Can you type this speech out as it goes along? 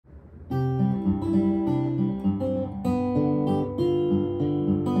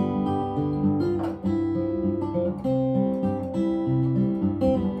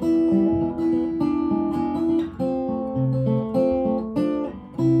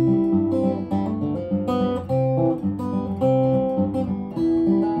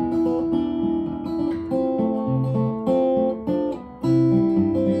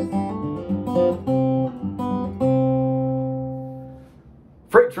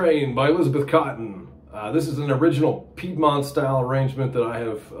Train by Elizabeth Cotten. This is an original Piedmont-style arrangement that I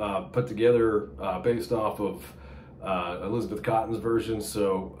have put together based off of Elizabeth Cotten's version.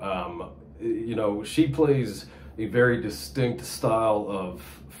 So, you know, she plays a very distinct style of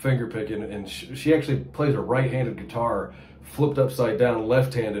finger picking, and she actually plays a right-handed guitar flipped upside down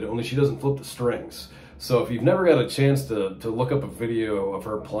left-handed, only she doesn't flip the strings. So if you've never got a chance to look up a video of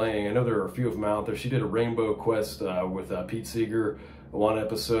her playing, I know there are a few of them out there. She did a Rainbow Quest with Pete Seeger, one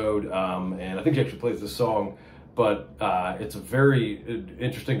episode, and I think she actually plays this song, but it's very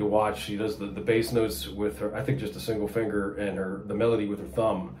interesting to watch. She does the bass notes with her, I think just a single finger, and the melody with her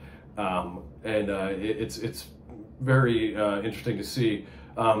thumb, it's very interesting to see.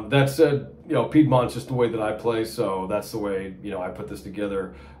 That said, you know, Piedmont's just the way that I play, so that's the way, you know, I put this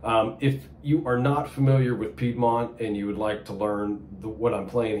together. If you are not familiar with Piedmont and you would like to learn what I'm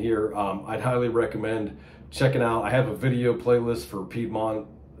playing here, I'd highly recommend checking out. I have a video playlist for Piedmont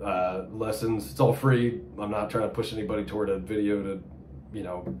lessons. It's all free. I'm not trying to push anybody toward a video to, you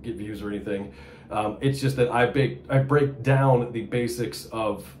know, get views or anything. It's just that I break down the basics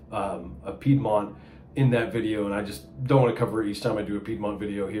of a Piedmont in that video, and I just don't want to cover it each time I do a Piedmont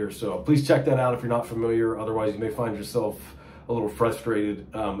video here. So please check that out if you're not familiar. Otherwise, you may find yourself a little frustrated.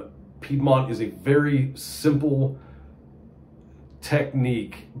 Piedmont is a very simple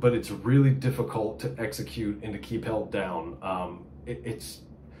technique, but it's really difficult to execute and to keep held down. It's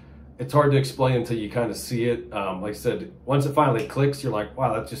hard to explain until you kind of see it. Like I said, once it finally clicks, you're like,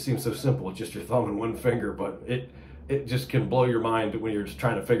 wow, that just seems so simple. It's just your thumb and one finger, but it just can blow your mind when you're just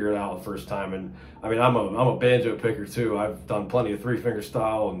trying to figure it out the first time. And I mean, I'm a banjo picker too. I've done plenty of 3-finger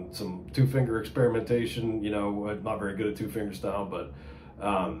style and some 2-finger experimentation. You know, I'm not very good at 2-finger style, but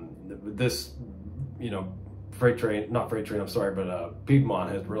this, you know,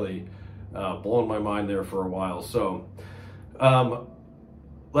 Piedmont has really blown my mind there for a while. So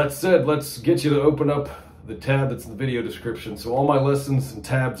that said, let's get you to open up the tab that's in the video description. So all my lessons and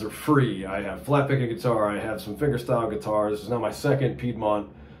tabs are free. I have flat picking guitar, I have some fingerstyle guitar. This is now my second Piedmont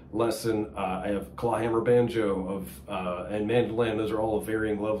lesson. I have clawhammer banjo and mandolin. Those are all of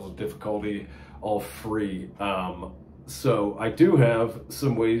varying levels of difficulty, all free. So I do have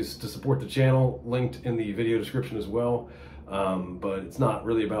some ways to support the channel linked in the video description as well. But it's not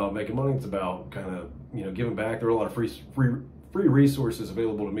really about making money. It's about kind of, you know, giving back. There are a lot of free resources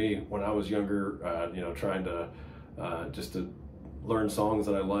available to me when I was younger, you know, trying to just to learn songs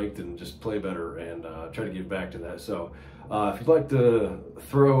that I liked and just play better, and try to give back to that. So if you'd like to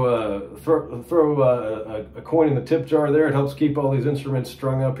throw a coin in the tip jar there, it helps keep all these instruments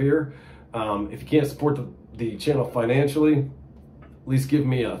strung up here. If you can't support the channel financially, at least give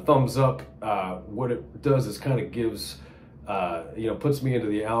me a thumbs up. What it does is kind of gives you know, puts me into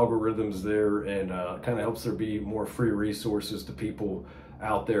the algorithms there, and kind of helps there be more free resources to people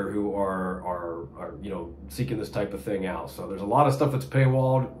out there who are you know, seeking this type of thing out. So there's a lot of stuff that's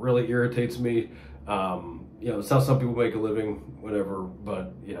paywalled, really irritates me. You know, it's how some people make a living, whatever,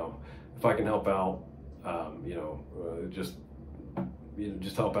 but you know, if I can help out, you know, just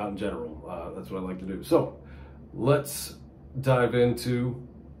help out in general. That's what I like to do. So let's dive into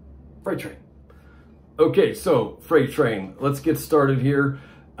Freight Train. Okay, so Freight Train, let's get started here.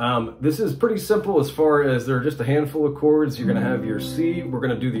 This is pretty simple as far as there are just a handful of chords. You're gonna have your C, we're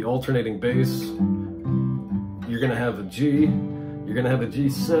gonna do the alternating bass. You're gonna have a G, you're gonna have a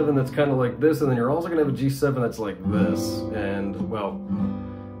G7 that's kind of like this, and then you're also gonna have a G7 that's like this. And well,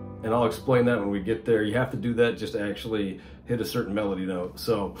 and I'll explain that when we get there. You have to do that just to actually hit a certain melody note.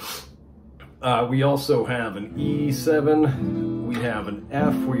 So we also have an E7, we have an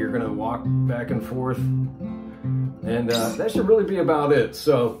F where you're gonna walk back and forth, and that should really be about it.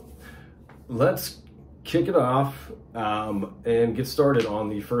 So let's kick it off and get started on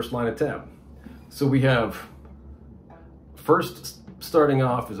the first line of tab. So we have, first starting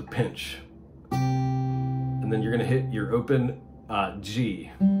off is a pinch, and then you're gonna hit your open G.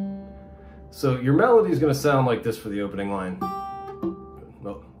 So your melody is gonna sound like this for the opening line.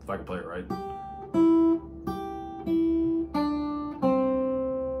 Well, if I can play it right.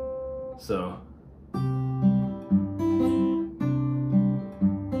 So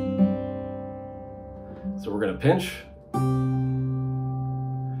we're gonna pinch.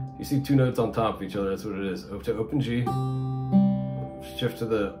 You see two notes on top of each other, that's what it is. To open G, shift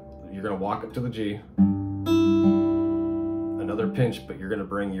to you're gonna walk up to the G, another pinch, but you're gonna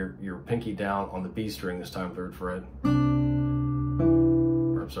bring your pinky down on the B string this time, 3rd fret.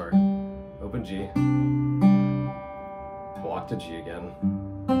 Or I'm sorry, open G, walk to G again.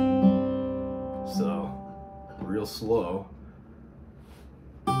 So, real slow.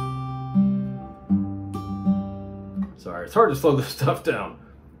 Sorry, it's hard to slow this stuff down.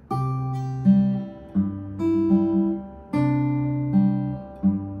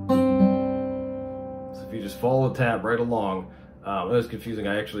 solid tab right along. That was confusing.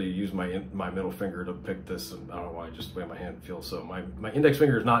 I actually used my middle finger to pick this, and I don't know why, just the way my hand feels. So my index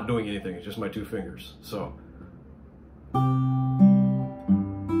finger is not doing anything, it's just my two fingers. So all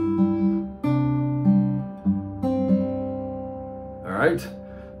right,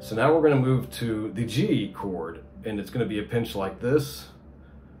 so now we're going to move to the G chord, and it's going to be a pinch like this.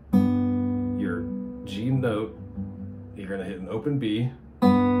 Your G note, you're going to hit an open B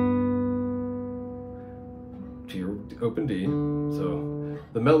to your open D. So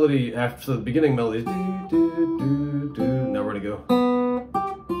the melody after, so the beginning melody is do, do, do, do. Now we're gonna go.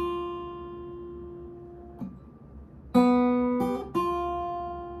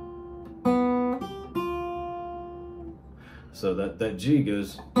 So that G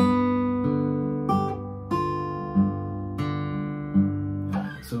goes.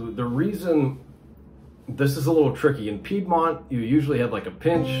 So the reason this is a little tricky, in Piedmont you usually have like a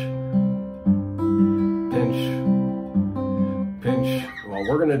pinch, pinch. Well,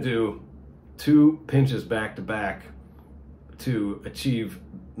 we're gonna do two pinches back to back to achieve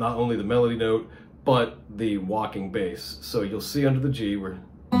not only the melody note, but the walking bass. So you'll see under the G, we're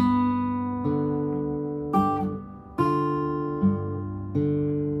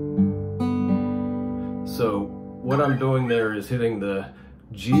so what I'm doing there is hitting the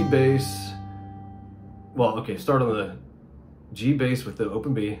G bass. Well, okay, start on the G bass with the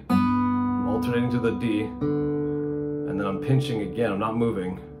open B. I'm alternating to the D. And then I'm pinching again, I'm not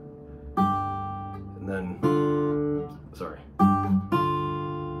moving. And then, sorry.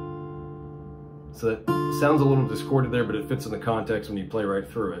 So that sounds a little discorded there, but it fits in the context when you play right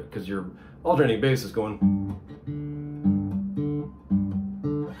through it, because your alternating bass is going.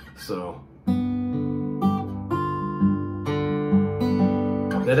 So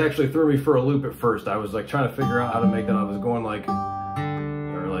that actually threw me for a loop at first. I was like trying to figure out how to make that. I was going like,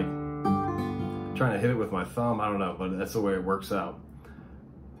 or like, trying to hit it with my thumb, I don't know, but that's the way it works out.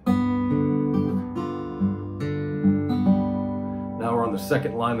 Now we're on the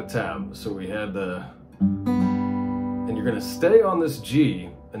second line of tab. So we had the, and you're gonna stay on this G,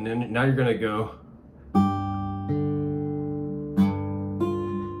 and then now you're gonna go,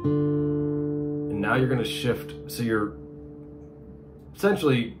 and now you're gonna shift. So you're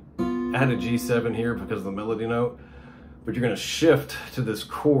essentially at a G7 here because of the melody note, but you're going to shift to this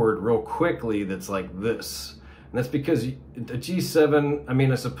chord real quickly that's like this. And that's because a G7, I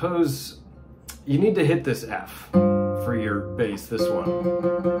mean, I suppose you need to hit this F for your bass, this one.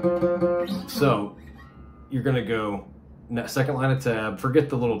 So you're going to go second line of tab, forget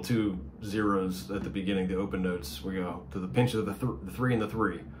the little two zeros at the beginning, the open notes. We go to the pinch of the 3 and the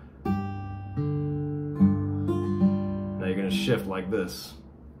 3. Now you're going to shift like this.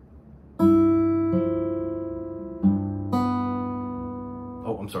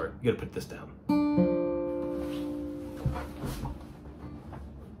 Oh, I'm sorry, you gotta put this down.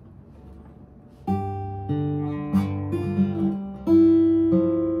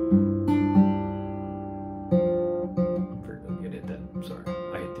 You hit that, I'm sorry,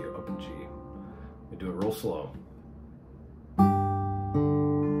 I hit the open G. We do it real slow.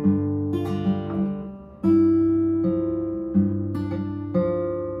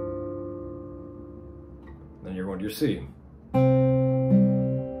 Then you're going to your C.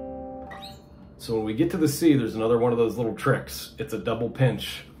 So when we get to the C, there's another one of those little tricks. It's a double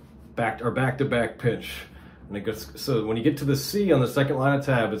pinch, back-to-back pinch. And it goes, so when you get to the C on the second line of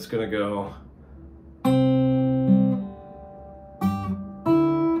tab, it's gonna go.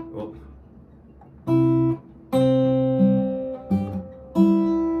 Well,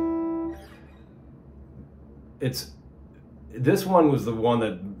 this one was the one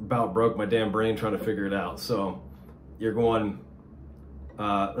that about broke my damn brain trying to figure it out. So you're going,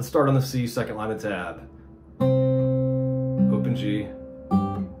 let's start on the C, second line of tab. Open G.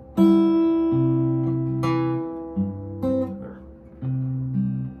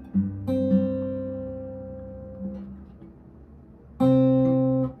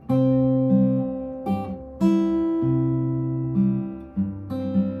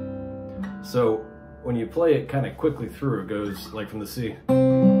 So when you play it kind of quickly through, it goes like from the C.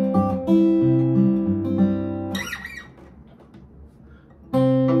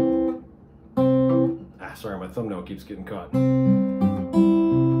 Sorry, my thumbnail keeps getting caught.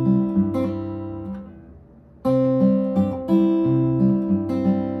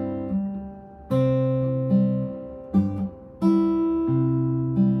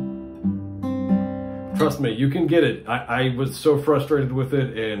 Trust me, you can get it. I was so frustrated with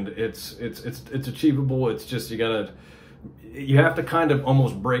it, and it's achievable. It's just you have to kind of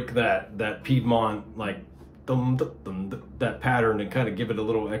almost break that Piedmont like that pattern and kind of give it a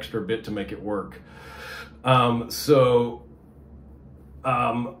little extra bit to make it work.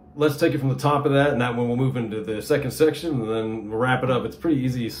 Let's take it from the top of that, and that one we'll move into the second section, and then we'll wrap it up. It's a pretty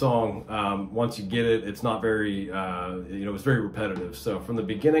easy song. Once you get it, it's not very, it's very repetitive. So from the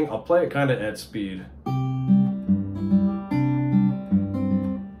beginning, I'll play it kind of at speed. I'll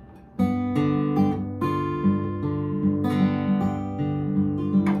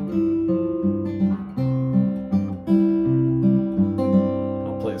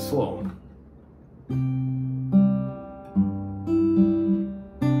play it slow.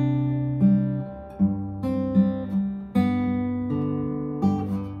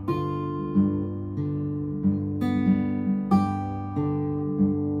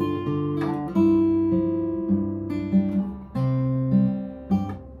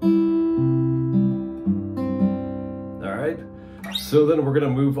 So then we're going to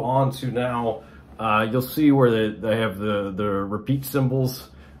move on to now, you'll see where they have the repeat cymbals.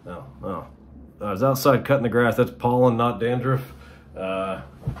 I was outside cutting the grass. That's pollen, not dandruff.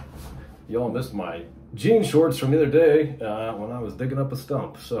 Y'all missed my jean shorts from the other day when I was digging up a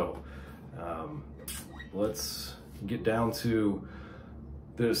stump. So let's get down to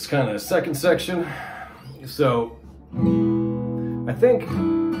this kind of second section. So I think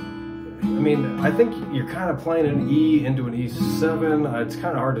you're kind of playing an E into an E7. It's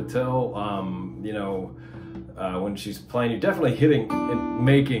kind of hard to tell, when she's playing. You're definitely hitting and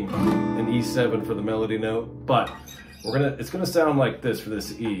making an E7 for the melody note, but it's gonna sound like this for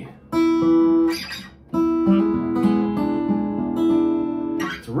this E.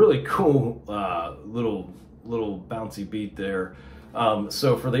 It's a really cool little bouncy beat there.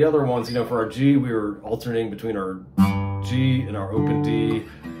 So for the other ones, for our G, we were alternating between our G and our open D.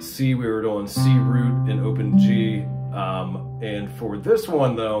 C, we were doing C root and open G. And for this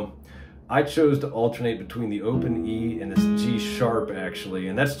one though, I chose to alternate between the open E and this G sharp actually,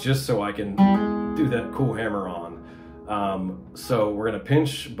 and that's just so I can do that cool hammer on. So we're gonna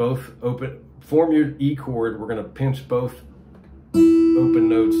pinch both form your E chord, we're gonna pinch both open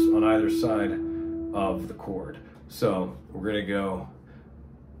notes on either side of the chord. So we're gonna go,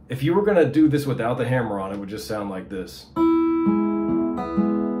 if you were gonna do this without the hammer on, it would just sound like this.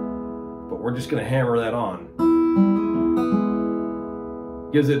 We're just going to hammer that on.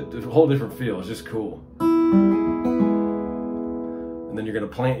 Gives it a whole different feel. It's just cool. And then you're going to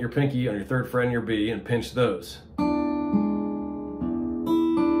plant your pinky on your third fret and your B and pinch those.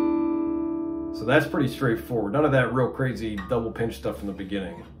 So that's pretty straightforward. None of that real crazy double pinch stuff from the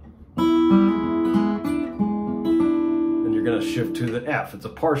beginning. And you're going to shift to the F. It's a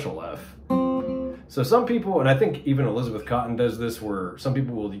partial F. So some people, and I think even Elizabeth Cotten does this, where some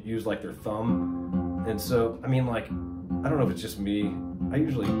people will use like their thumb. And so, I don't know if it's just me. I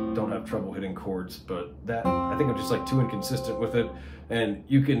usually don't have trouble hitting chords, but I think I'm just like too inconsistent with it. And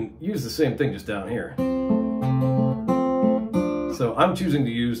you can use the same thing just down here. So I'm choosing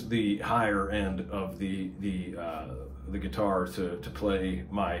to use the higher end of the guitar to play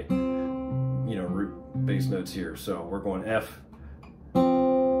my, root bass notes here. So we're going F.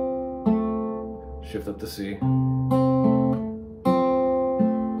 Shift up to C.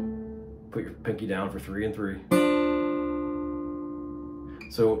 Put your pinky down for 3 and 3.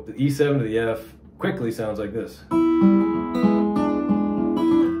 So the E7 to the F quickly sounds like this.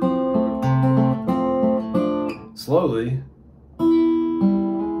 Slowly.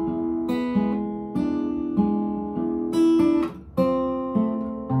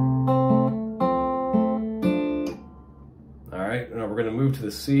 We're going to move to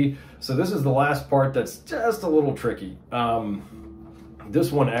the C. So this is the last part that's just a little tricky.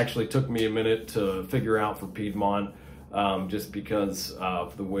 This one actually took me a minute to figure out for Piedmont, just because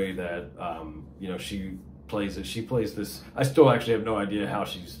of the way that, she plays it. She plays this, I still actually have no idea how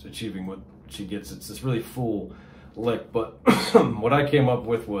she's achieving what she gets. It's this really full lick, but what I came up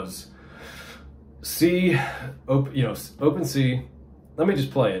with was C, open C. Let me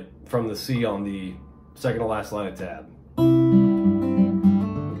just play it from the C on the second to last line of tab.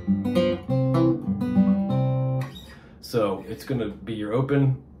 So it's going to be your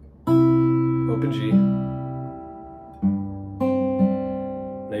open G.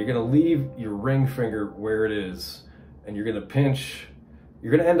 Now you're going to leave your ring finger where it is, and you're going to pinch.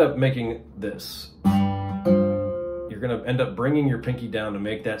 You're going to end up making this. You're going to end up bringing your pinky down to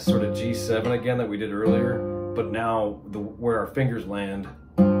make that sort of G7 again that we did earlier, but now where our fingers land,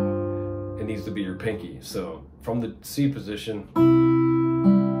 it needs to be your pinky. So from the C position,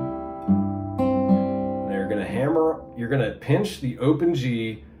 you're going to pinch the open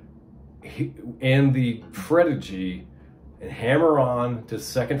G and the fretted G and hammer on to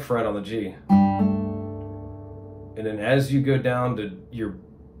second fret on the G. And then as you go down to your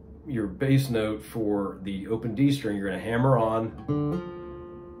your bass note for the open D string, you're going to hammer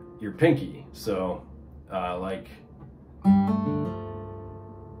on your pinky. So like,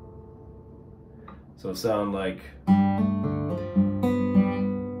 so sound like,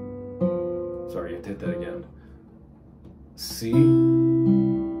 sorry, you have to hit that again. C,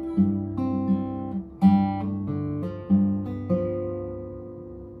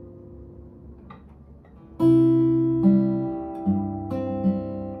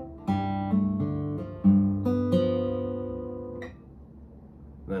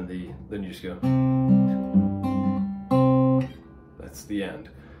 then you just go, that's the end.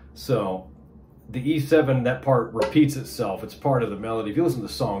 So the E7, that part repeats itself. It's part of the melody. If you listen to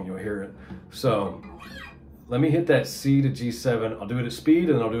the song, you'll hear it. So let me hit that C to G7. I'll do it at speed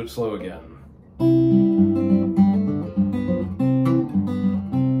and then I'll do it slow again.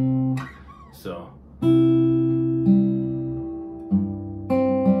 So.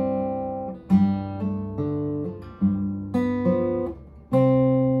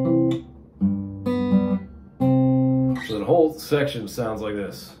 So the whole section sounds like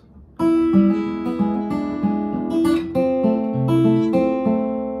this.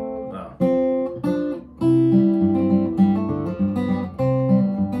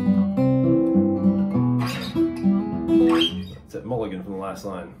 It's that mulligan from the last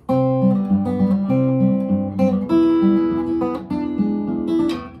line.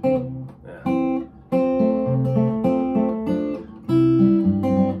 Yeah.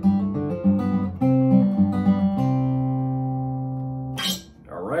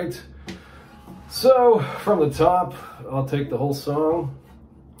 All right. So from the top, I'll take the whole song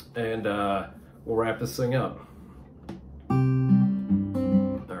and we'll wrap this thing up.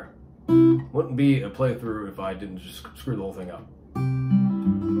 Wouldn't be a playthrough if I didn't just screw the whole thing up.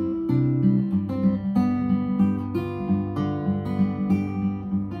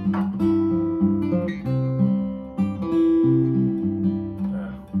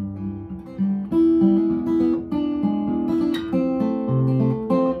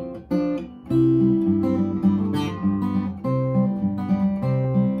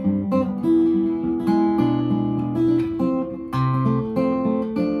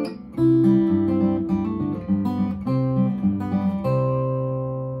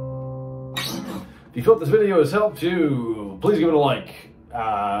 If you felt this video has helped you, please give it a like.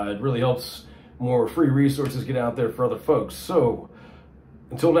 It really helps more free resources get out there for other folks. So,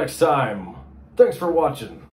 until next time, thanks for watching.